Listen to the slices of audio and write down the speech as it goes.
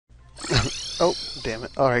Oh, damn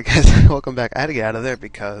it. Alright guys, welcome back. I had to get out of there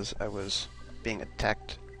because I was being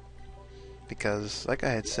attacked. Because, like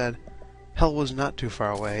I had said, hell was not too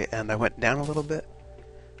far away, and I went down a little bit.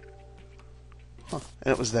 And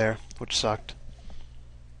it was there, which sucked.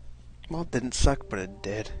 Well, it didn't suck, but it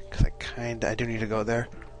did. Because I do need to go there.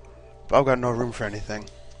 But I've got no room for anything.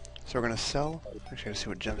 So we're gonna sell. Actually, I gotta see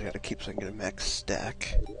what gems I gotta keep so I can get a max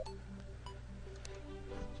stack.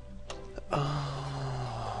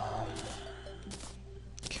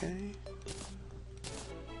 Okay.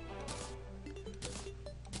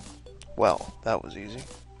 Well, that was easy.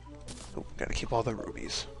 Oh, gotta keep all the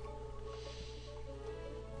rubies.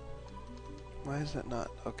 Why is that not?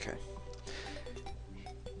 Okay.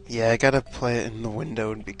 Yeah, I gotta play it in the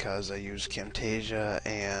window because I use Camtasia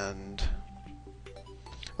and...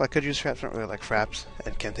 Well, I could use Fraps, I don't really like Fraps,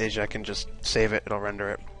 and Camtasia I can just save it, it'll render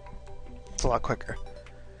it. It's a lot quicker.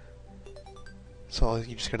 So all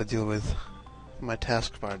you just gotta deal with my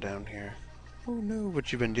taskbar down here. Oh no,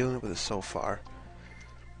 what you've been dealing with is so far.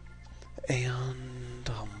 And...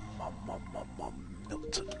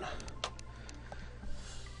 Milton.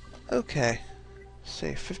 Okay.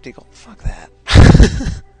 Save 50 gold. Fuck that.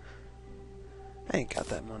 I ain't got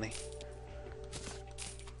that money.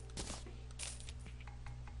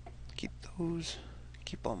 Keep those.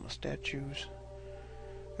 Keep all my statues.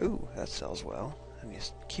 Ooh, that sells well. And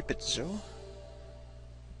just keep it so.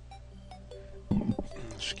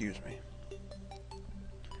 Excuse me.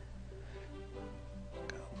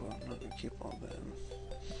 Keep all them.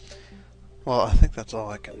 Well, I think that's all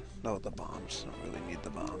I can. No, the bombs. I don't really need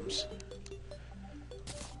the bombs.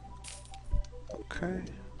 Okay.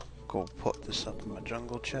 Go put this up in my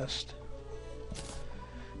jungle chest.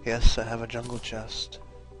 Yes, I have a jungle chest.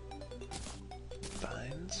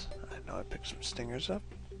 Vines. I know I picked some stingers up.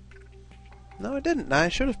 No, I didn't. I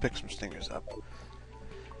should have picked some stingers up.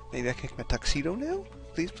 Maybe I can make my tuxedo now?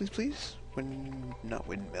 Please, please, please? Not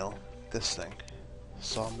windmill. This thing.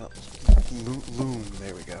 Sawmill. Loom.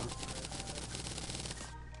 There we go.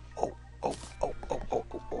 Oh.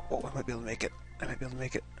 I might be able to make it. I might be able to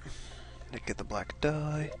make it. I get the black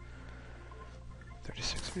dye.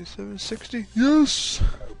 36, 37, 60. Yes!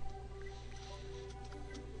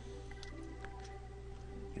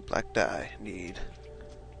 Need black dye. Need...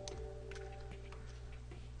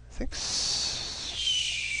 I think...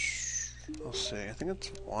 I'll see. I think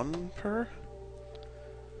it's 1 per.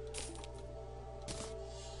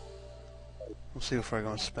 We'll see before I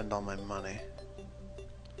go and spend all my money.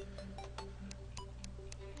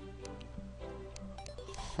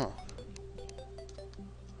 Huh.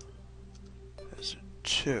 There's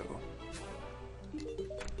 2.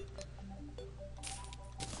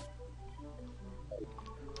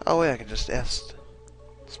 Oh wait, I can just ask.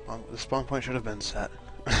 The spawn point should have been set.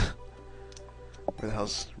 Where the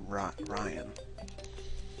hell's Ryan?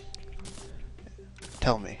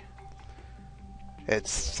 Tell me.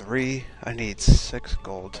 It's 3. I need 6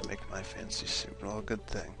 gold to make my fancy suit. Well, a good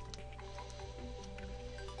thing.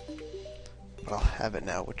 But I'll have it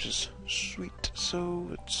now, which is sweet. So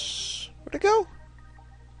it's... Where'd it go?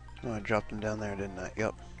 Oh, I dropped them down there, didn't I?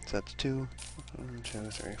 Yep. So that's 2. 1,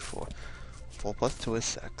 2, 3, 4. 4 plus 2 is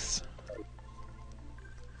 6.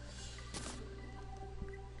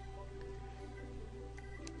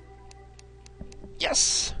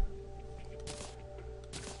 Yes!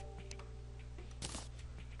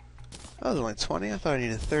 That was only 20. I thought I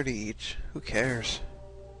needed 30 each. Who cares?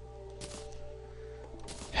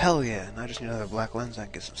 Hell yeah! And I just need another black lens. I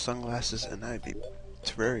can get some sunglasses, and I'd be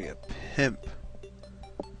Terraria pimp.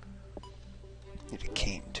 Need a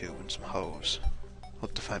cane too and some hose.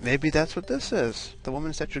 Hope to find. Maybe that's what this is. The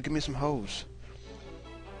woman said she'd give me some hose.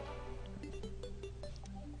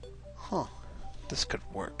 Huh? This could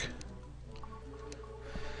work.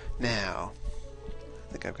 Now,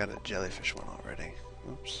 I think I've got a jellyfish one already.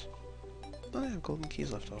 Oops. Oh, I have golden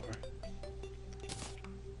keys left over.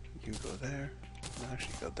 You go there. No,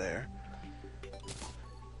 actually, go there.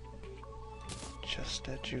 Chest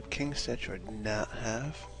statue. King statue I do not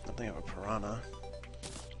have. I don't think I have a piranha.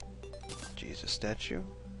 Jesus statue.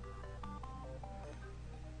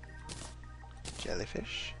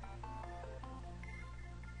 Jellyfish.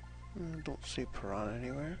 Don't see piranha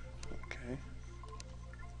anywhere. Okay.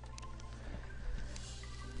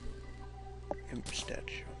 Imp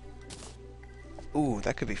statue. Ooh,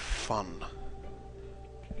 that could be fun.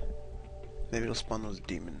 Maybe it'll spawn those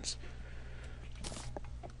demons.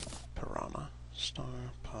 Piranha. Star,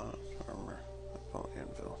 pot, armor,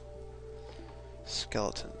 anvil.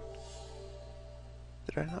 Skeleton.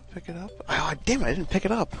 Did I not pick it up? Oh, damn it, I didn't pick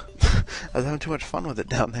it up! I was having too much fun with it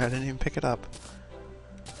down there, I didn't even pick it up.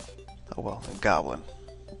 Oh well, a goblin.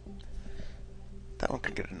 That one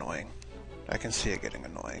could get annoying. I can see it getting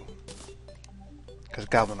annoying. Because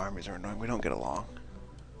goblin armies are annoying. We don't get along.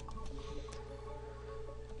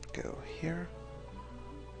 Go here.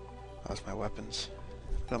 That's my weapons.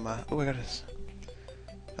 Oh, I got this.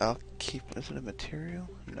 I'll keep... Is it a material?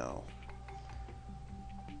 No.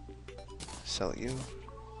 Sell you.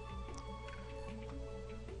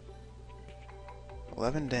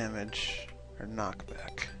 11 damage. Or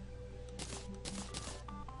knockback.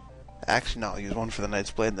 Actually, no, I'll use one for the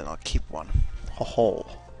Knight's Blade, then I'll keep one. Ho ho.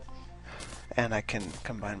 And I can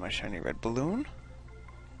combine my shiny red balloon.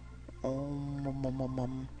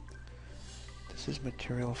 This is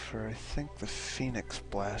material for, I think, the Phoenix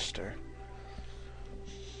Blaster.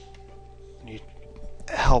 Need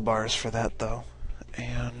hell bars for that, though.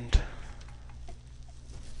 And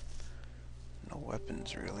no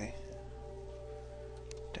weapons, really.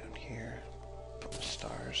 Down here, put the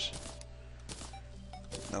stars.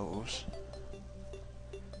 Nose.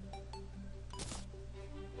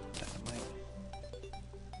 Dynamite.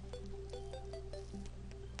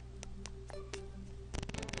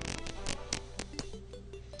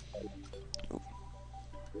 Ooh.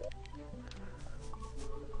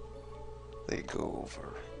 They go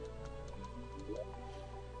over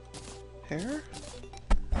here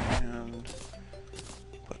and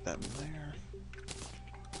put them there.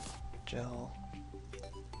 Gel.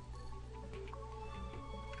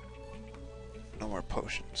 No more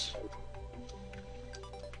potions.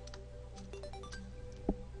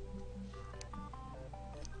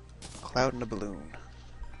 Cloud in a balloon.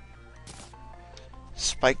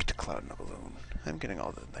 Spiked cloud in a balloon. I'm getting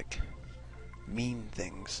all the, like, mean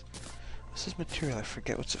things. This is material. I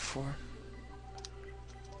forget what's it for.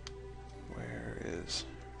 Where is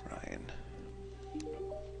Ryan?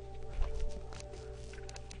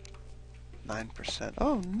 9%.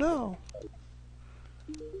 Oh, no!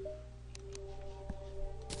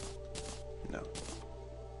 No.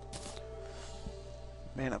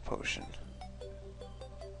 Mana potion.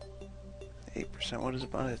 8%. What is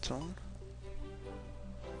it on its own?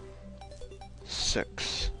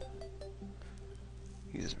 6.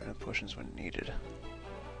 Uses mana potions when needed.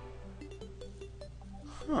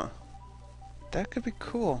 Huh. That could be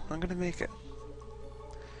cool. I'm gonna make it.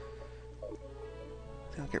 I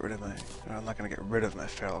think I'll get rid of my... Or I'm not gonna get rid of my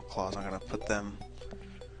feral claws. I'm gonna put them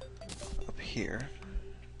up here.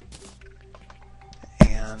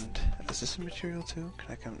 And is this a material too?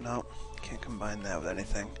 Can I no, can't combine that with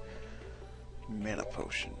anything. Mana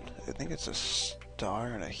potion. I think it's a star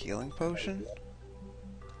and a healing potion.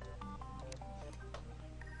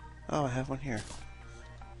 Oh, I have one here.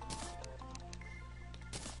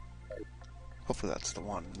 Hopefully that's the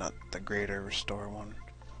one, not the greater restore one.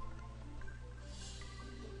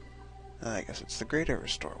 I guess it's the greater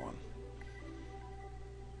restore one.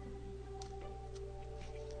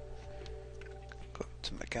 Go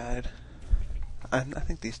to my guide. I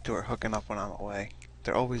think these two are hooking up when I'm away.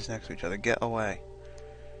 They're always next to each other. Get away.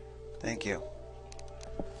 Thank you.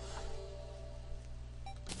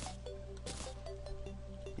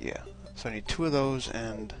 Yeah. So I need 2 of those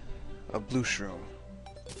and a blue shroom.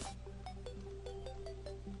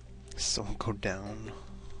 So I'll go down.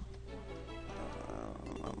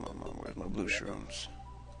 Where's my blue shrooms?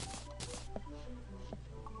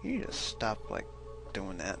 You need to stop, like,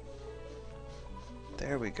 doing that.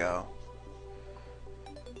 There we go.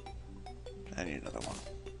 I need another one.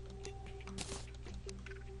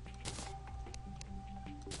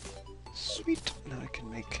 Sweet. Now I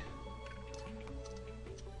can make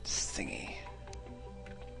this thingy.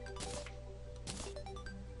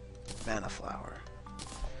 Mana flower.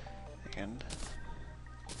 And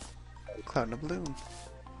cloud in a balloon.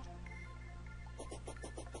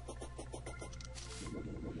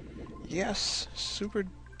 Yes! Super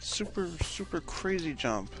crazy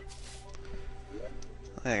jump.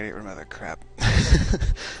 I gotta get rid of my other crap.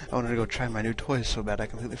 I wanted to go try my new toys so bad I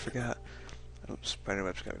completely forgot. Oh,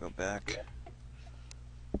 spiderweb's gotta go back.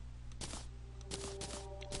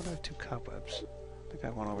 What do I have 2 cobwebs? I think I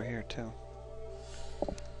have one over here too.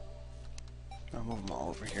 I'll move them all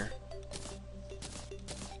over here.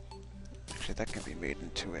 Actually, that can be made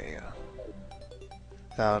into a,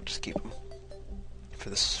 I'll just keep them.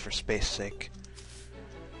 For space sake.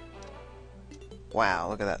 Wow,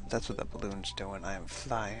 look at that. That's what that balloon's doing. I am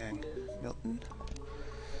flying. Milton.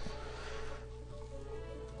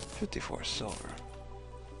 54 silver.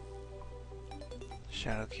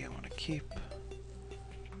 Shadow key I want to keep.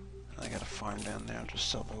 I got a farm down there. I'll just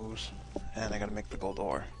sell those. And I gotta make the gold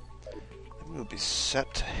ore. Then we'll be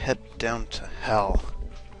set to head down to hell.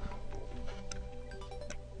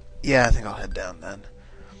 Yeah, I think I'll head down then.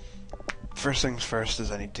 first things first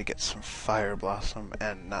is I need to get some Fire Blossom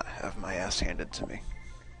and not have my ass handed to me.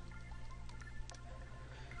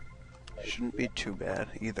 Shouldn't be too bad,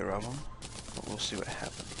 either of them, but we'll see what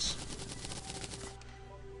happens.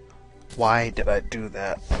 Why did I do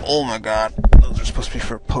that? Oh my god, those are supposed to be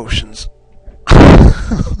for potions.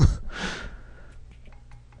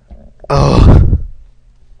 Oh.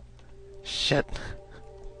 Shit.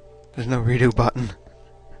 There's no redo button.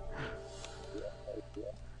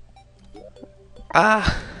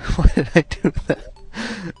 Ah! Why did I do that?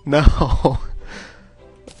 No! Oh,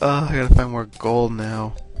 I gotta find more gold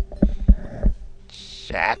now.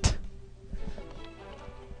 Shit.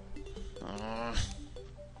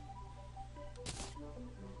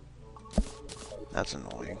 That's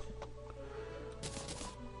annoying.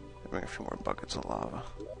 Bring a few more buckets of lava.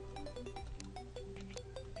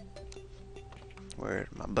 Where's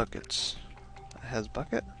my buckets? It has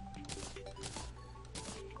bucket?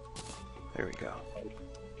 There we go.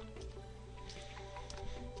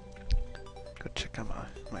 Go check out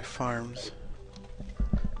my farms.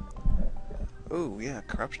 Oh yeah,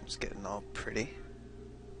 corruption's getting all pretty.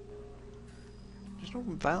 There's no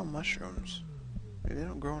vile mushrooms. Maybe they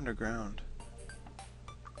don't grow underground.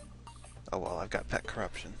 Oh well, I've got pet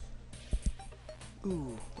corruption.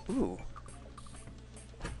 Ooh, ooh.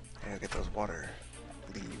 I gotta get those water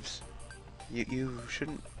leaves. You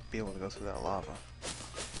shouldn't be able to go through that lava.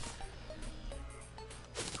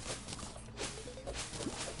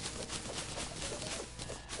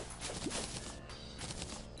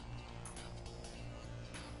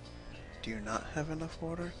 Do you not have enough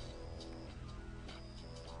water?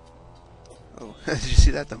 Oh, did you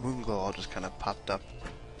see that? The moon glow all just kind of popped up.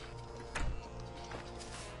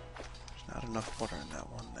 There's not enough water in that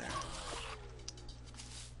one there.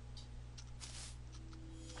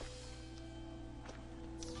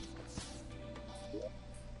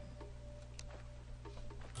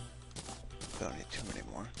 Don't need too many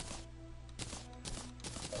more.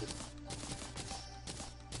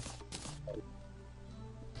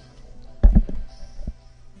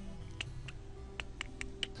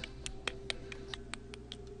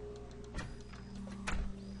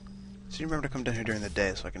 So you remember to come down here during the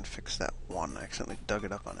day so I can fix that one. I accidentally dug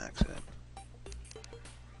it up on accident.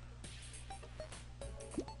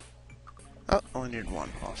 Oh, only needed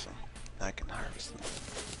one. Awesome. Now I can harvest them.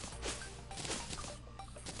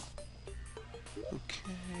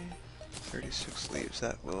 Okay. 36 leaves.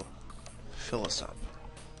 That will fill us up.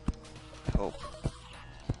 I hope.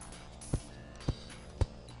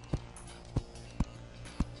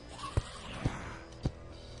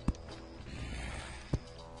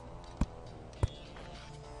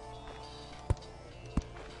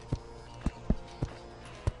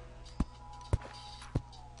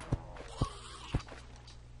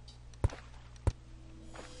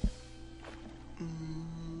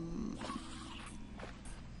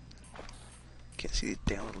 Can't see the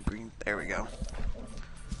damn little green. There we go.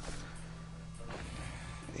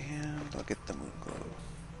 And I'll get the moon glow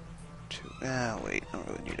too. Ah, wait, I don't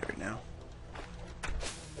really need it right now.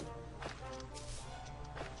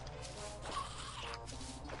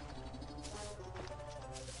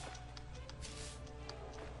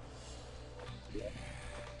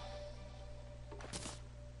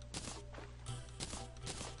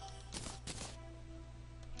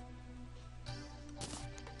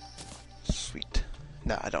 Sweet.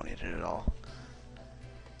 No, I don't need it at all.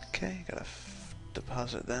 Okay, gotta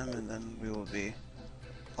deposit them and then we will be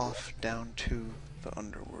off down to the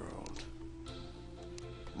underworld.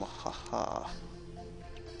 Mwahaha.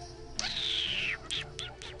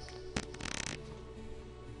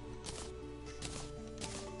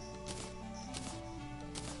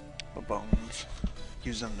 The bones.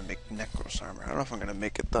 Use them to make Necros armor. I don't know if I'm gonna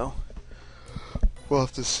make it though. We'll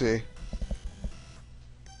have to see.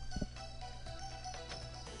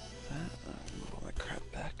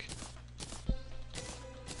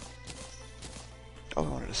 Oh, I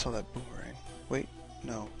wanted to sell that boomerang. Wait,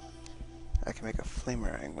 no. I can make a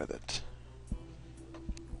flamerang with it. I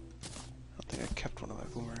don't think I kept one of my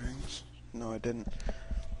boomerangs. No, I didn't.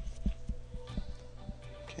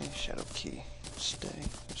 Okay, shadow key. Stay.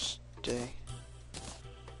 Stay.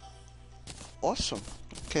 Awesome.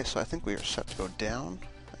 Okay, so I think we are set to go down,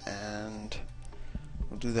 and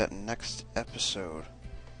we'll do that next episode.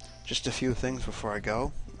 Just a few things before I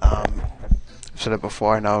go. I've said it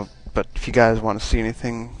before, I know, but if you guys want to see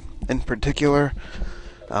anything in particular,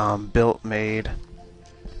 built, made,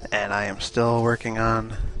 and I am still working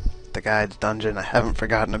on the guide's dungeon. I haven't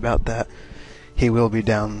forgotten about that. He will be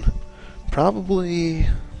down probably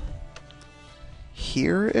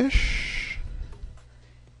here-ish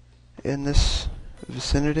in this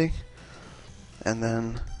vicinity. and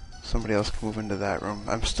then somebody else can move into that room.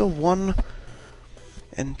 I'm still one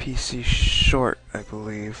NPC short, I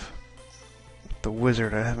believe. The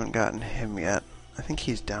wizard, I haven't gotten him yet. I think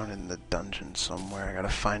he's down in the dungeon somewhere. I gotta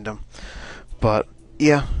find him. But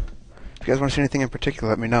yeah, if you guys want to see anything in particular,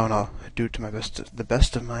 let me know, and I'll do it to the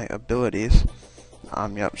best of my abilities.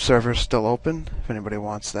 Yep, server's still open if anybody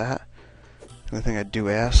wants that. The only thing I do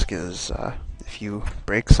ask is if you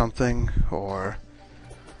break something or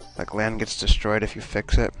like land gets destroyed, if you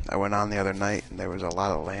fix it. I went on the other night and there was a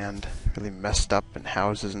lot of land really messed up and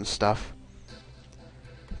houses and stuff.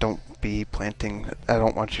 Don't be planting. I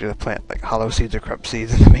don't want you to plant like hollow seeds or corrupt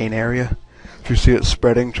seeds in the main area. If you see it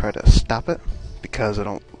spreading, try to stop it, because I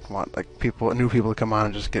don't want like new people to come on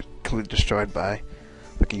and just get completely destroyed by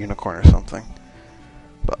like a unicorn or something.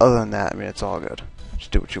 But other than that, I mean, it's all good.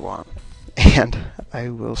 Just do what you want. And I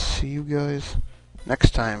will see you guys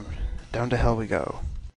next time. Down to hell we go.